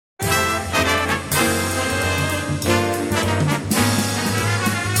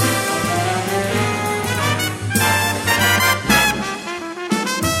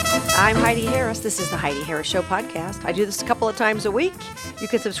Harris. This is the Heidi Harris Show podcast. I do this a couple of times a week. You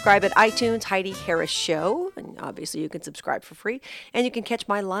can subscribe at iTunes, Heidi Harris Show, and obviously you can subscribe for free. And you can catch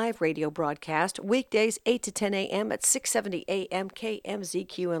my live radio broadcast weekdays 8 to 10 a.m. at 670 a.m.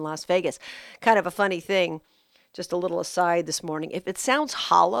 KMZQ in Las Vegas. Kind of a funny thing. Just a little aside this morning. If it sounds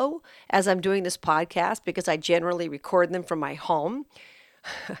hollow as I'm doing this podcast, because I generally record them from my home,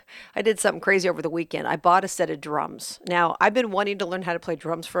 I did something crazy over the weekend. I bought a set of drums. Now, I've been wanting to learn how to play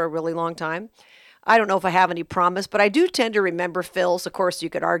drums for a really long time. I don't know if I have any promise, but I do tend to remember fills. Of course, you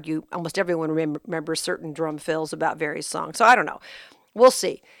could argue almost everyone remembers certain drum fills about various songs. So I don't know. We'll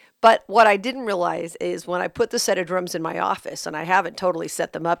see. But what I didn't realize is when I put the set of drums in my office, and I haven't totally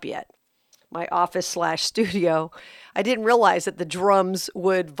set them up yet, my office/studio, I didn't realize that the drums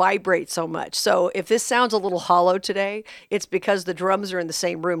would vibrate so much. So if this sounds a little hollow today, it's because the drums are in the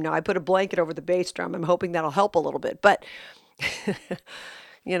same room. Now, I put a blanket over the bass drum. I'm hoping that'll help a little bit. But,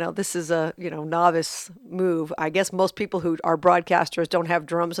 this is a, novice move. I guess most people who are broadcasters don't have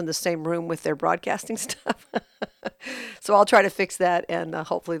drums in the same room with their broadcasting stuff. So I'll try to fix that, and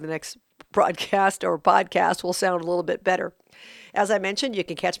hopefully the next broadcast or podcast will sound a little bit better. As I mentioned, you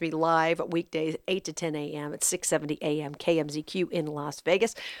can catch me live weekdays 8 to 10 a.m. at 670 a.m. KMZQ in Las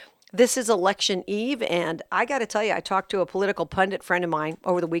Vegas. This is election eve, and I got to tell you, I talked to a political pundit friend of mine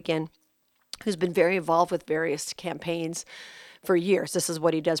over the weekend who's been very involved with various campaigns for years. This is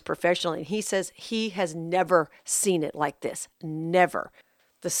what he does professionally, and he says he has never seen it like this. Never.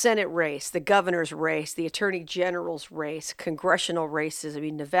 The Senate race, the governor's race, the attorney general's race, congressional races. I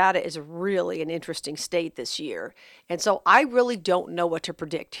mean, Nevada is really an interesting state this year. And so I really don't know what to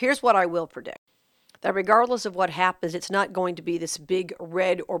predict. Here's what I will predict. That regardless of what happens, it's not going to be this big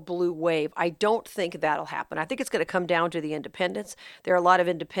red or blue wave. I don't think that'll happen. I think it's going to come down to the independents. There are a lot of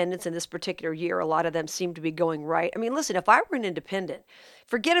independents in this particular year. A lot of them seem to be going right. I mean, listen, if I were an independent,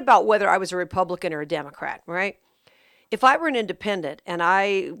 forget about whether I was a Republican or a Democrat, right? If I were an independent and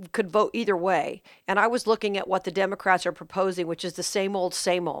I could vote either way, and I was looking at what the Democrats are proposing, which is the same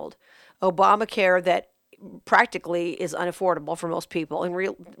old, Obamacare that practically is unaffordable for most people, in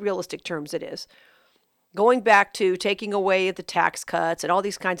realistic terms it is, going back to taking away the tax cuts and all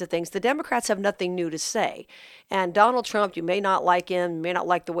these kinds of things, the Democrats have nothing new to say. And Donald Trump, you may not like him, you may not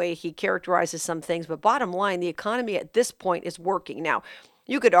like the way he characterizes some things, but bottom line, the economy at this point is working. Now,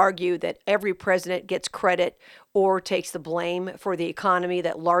 you could argue that every president gets credit or takes the blame for the economy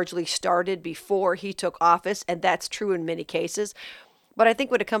that largely started before he took office, and that's true in many cases. But I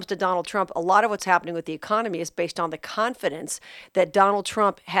think when it comes to Donald Trump, a lot of what's happening with the economy is based on the confidence that Donald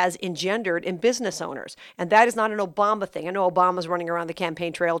Trump has engendered in business owners. And that is not an Obama thing. I know Obama's running around the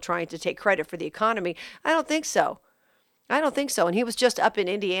campaign trail trying to take credit for the economy. I don't think so. And he was just up in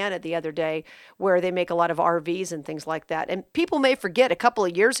Indiana the other day where they make a lot of RVs and things like that. And people may forget a couple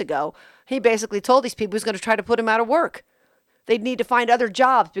of years ago, he basically told these people he's going to try to put them out of work. They'd need to find other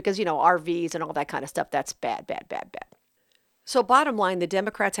jobs because, RVs and all that kind of stuff, that's bad. So bottom line, the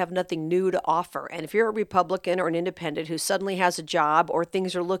Democrats have nothing new to offer. And if you're a Republican or an independent who suddenly has a job or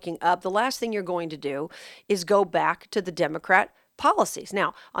things are looking up, the last thing you're going to do is go back to the Democrat policies.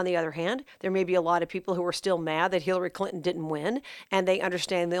 Now, on the other hand, there may be a lot of people who are still mad that Hillary Clinton didn't win, and they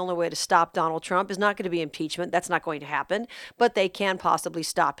understand the only way to stop Donald Trump is not going to be impeachment. That's not going to happen, but they can possibly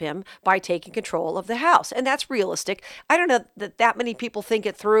stop him by taking control of the House, and that's realistic. I don't know that many people think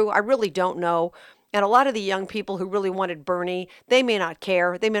it through. I really don't know. And a lot of the young people who really wanted Bernie, they may not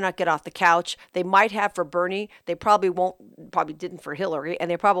care. They may not get off the couch. They might have for Bernie. They probably didn't for Hillary, and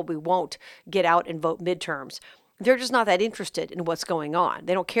they probably won't get out and vote midterms. They're just not that interested in what's going on.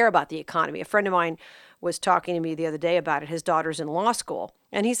 They don't care about the economy. A friend of mine was talking to me the other day about it. His daughter's in law school.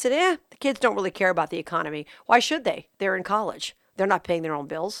 And he said, the kids don't really care about the economy. Why should they? They're in college. They're not paying their own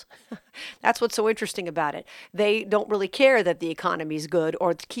bills. That's what's so interesting about it. They don't really care that the economy is good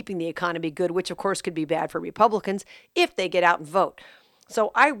or keeping the economy good, which of course could be bad for Republicans if they get out and vote.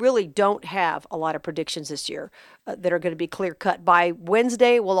 So I really don't have a lot of predictions this year that are going to be clear cut. By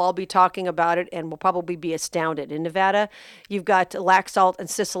Wednesday, we'll all be talking about it and we'll probably be astounded. In Nevada, you've got Laxalt and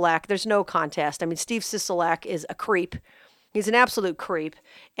Sisolak. There's no contest. I mean, Steve Sisolak is a creep. He's an absolute creep,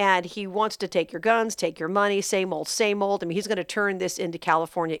 and he wants to take your guns, take your money, same old. I mean, he's going to turn this into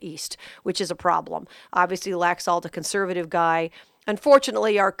California East, which is a problem. Obviously, Laxalt, a conservative guy.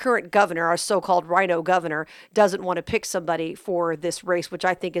 Unfortunately, our current governor, our so-called rhino governor, doesn't want to pick somebody for this race, which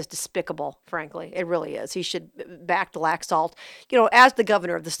I think is despicable, frankly. It really is. He should back Laxalt. As the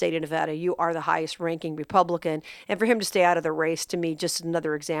governor of the state of Nevada, you are the highest-ranking Republican, and for him to stay out of the race, to me, just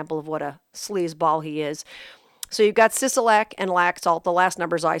another example of what a sleazeball he is. So you've got Sisolak and Laxalt. The last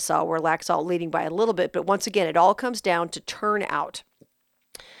numbers I saw were Laxalt leading by a little bit, but once again, it all comes down to turnout.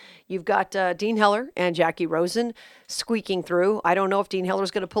 You've got Dean Heller and Jackie Rosen squeaking through. I don't know if Dean Heller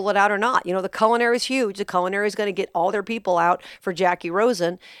is going to pull it out or not. You know, the culinary is huge. The culinary is going to get all their people out for Jackie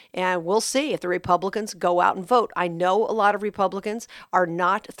Rosen, and we'll see if the Republicans go out and vote. I know a lot of Republicans are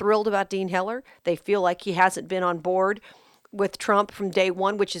not thrilled about Dean Heller. They feel like he hasn't been on board with Trump from day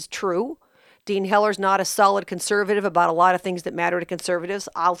one, which is true. Dean Heller's not a solid conservative about a lot of things that matter to conservatives.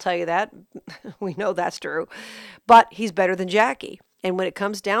 I'll tell you that. We know that's true. But he's better than Jackie. And when it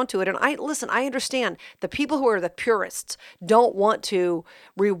comes down to it, and I understand the people who are the purists don't want to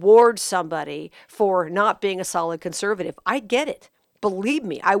reward somebody for not being a solid conservative. I get it. Believe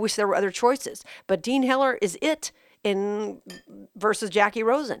me, I wish there were other choices. But Dean Heller is it in versus Jackie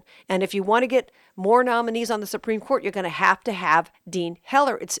Rosen. And if you want to get more nominees on the Supreme Court, you're going to have Dean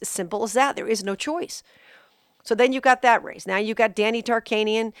Heller. It's as simple as that. There is no choice. So then you got that race. Now you got Danny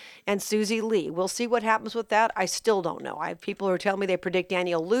Tarkanian and Susie Lee. We'll see what happens with that. I still don't know. I have people who are telling me they predict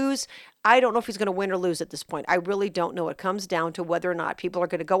Danny will lose. I don't know if he's going to win or lose at this point. I really don't know. It comes down to whether or not people are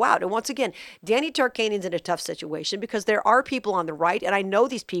going to go out. And once again, Danny Tarkanian's in a tough situation because there are people on the right, and I know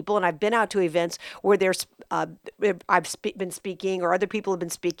these people, and I've been out to events where been speaking or other people have been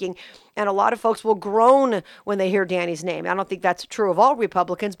speaking, and a lot of folks will groan when they hear Danny's name. I don't think that's true of all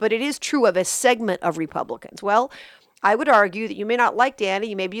Republicans, but it is true of a segment of Republicans. Well, I would argue that you may not like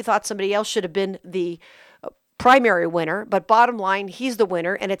Danny. Maybe you thought somebody else should have been the primary winner, but bottom line, he's the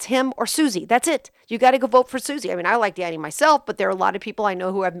winner, and it's him or Susie. That's it. You got to go vote for Susie. I mean, I like Danny myself, but there are a lot of people I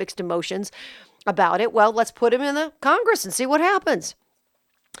know who have mixed emotions about it. Well, let's put him in the Congress and see what happens.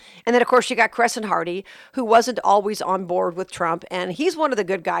 And then, of course, you got Crescent Hardy, who wasn't always on board with Trump. And he's one of the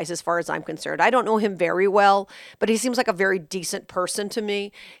good guys as far as I'm concerned. I don't know him very well, but he seems like a very decent person to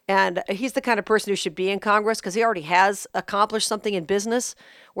me. And he's the kind of person who should be in Congress because he already has accomplished something in business,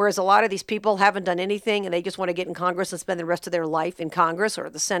 whereas a lot of these people haven't done anything and they just want to get in Congress and spend the rest of their life in Congress or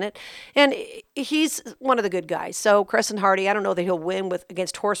the Senate. And he's one of the good guys. So Crescent Hardy, I don't know that he'll win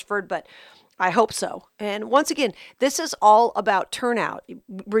against Horsford, but I hope so. And once again, this is all about turnout.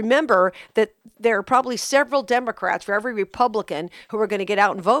 Remember that there are probably several Democrats for every Republican who are going to get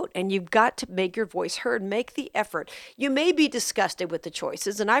out and vote, and you've got to make your voice heard. Make the effort. You may be disgusted with the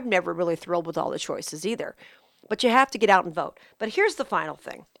choices, and I've never really thrilled with all the choices either, but you have to get out and vote. But here's the final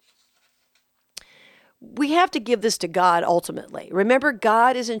thing. We have to give this to God ultimately. Remember,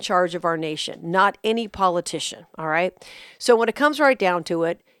 God is in charge of our nation, not any politician, all right? So when it comes right down to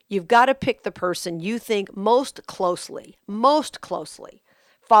it, you've got to pick the person you think most closely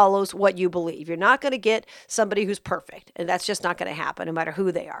follows what you believe. You're not going to get somebody who's perfect, and that's just not going to happen no matter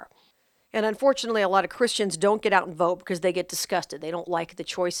who they are. And unfortunately, a lot of Christians don't get out and vote because they get disgusted. They don't like the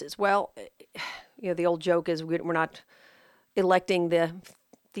choices. Well, the old joke is we're not electing the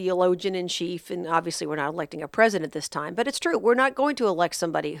theologian in chief, and obviously we're not electing a president this time, but it's true. We're not going to elect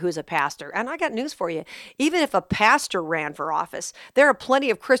somebody who's a pastor. And I got news for you. Even if a pastor ran for office, there are plenty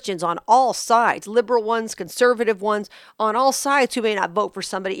of Christians on all sides, liberal ones, conservative ones, on all sides who may not vote for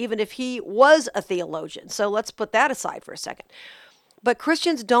somebody, even if he was a theologian. So let's put that aside for a second. But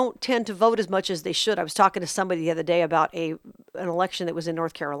Christians don't tend to vote as much as they should. I was talking to somebody the other day about an election that was in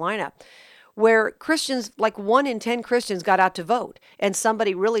North Carolina, where Christians, like 1 in 10 Christians got out to vote, and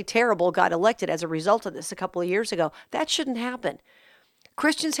somebody really terrible got elected as a result of this a couple of years ago. That shouldn't happen.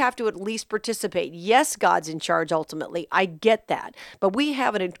 Christians have to at least participate. Yes, God's in charge ultimately. I get that. But we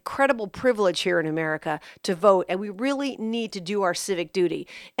have an incredible privilege here in America to vote, and we really need to do our civic duty.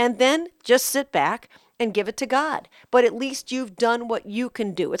 And then just sit back and give it to God. But at least you've done what you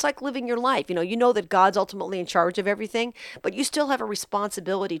can do. It's like living your life. You know that God's ultimately in charge of everything, but you still have a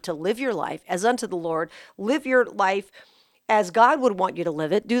responsibility to live your life as unto the Lord. Live your life as God would want you to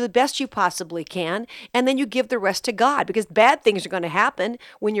live it. Do the best you possibly can, and then you give the rest to God, because bad things are going to happen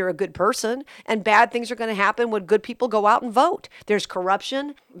when you're a good person, and bad things are going to happen when good people go out and vote. There's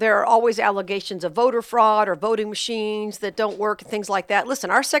corruption. There are always allegations of voter fraud or voting machines that don't work and things like that. Listen,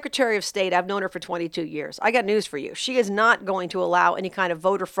 our Secretary of State, I've known her for 22 years. I got news for you. She is not going to allow any kind of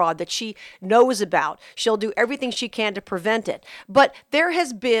voter fraud that she knows about. She'll do everything she can to prevent it. But there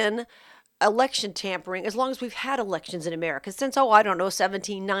has been election tampering as long as we've had elections in America since,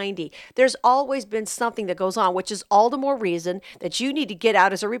 1790. There's always been something that goes on, which is all the more reason that you need to get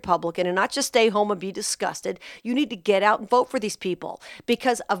out as a Republican and not just stay home and be disgusted. You need to get out and vote for these people,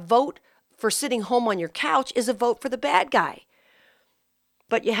 because a vote for sitting home on your couch is a vote for the bad guy.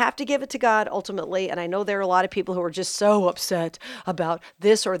 But you have to give it to God ultimately. And I know there are a lot of people who are just so upset about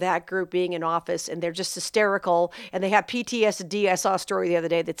this or that group being in office, and they're just hysterical, and they have PTSD. I saw a story the other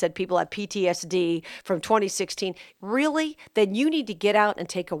day that said people have PTSD from 2016. Really? Then you need to get out and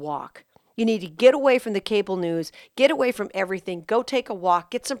take a walk. You need to get away from the cable news, get away from everything, go take a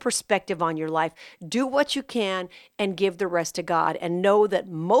walk, get some perspective on your life, do what you can, and give the rest to God. And know that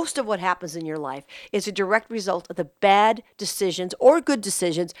most of what happens in your life is a direct result of the bad decisions or good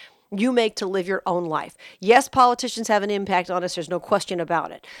decisions you make to live your own life. Yes, politicians have an impact on us. There's no question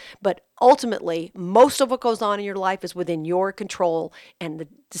about it. But ultimately, most of what goes on in your life is within your control and the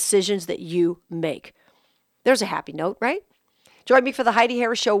decisions that you make. There's a happy note, right? Join me for the Heidi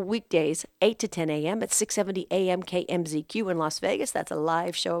Harris Show weekdays, 8 to 10 a.m. at 670 AM KMZQ in Las Vegas. That's a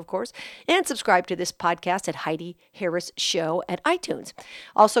live show, of course. And subscribe to this podcast at Heidi Harris Show at iTunes.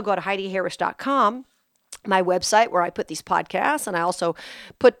 Also go to HeidiHarris.com, my website, where I put these podcasts, and I also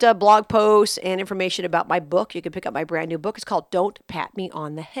put blog posts and information about my book. You can pick up my brand new book. It's called Don't Pat Me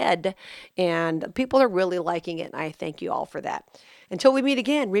on the Head, and people are really liking it, and I thank you all for that. Until we meet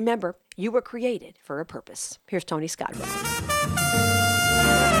again, remember, you were created for a purpose. Here's Tony Scott.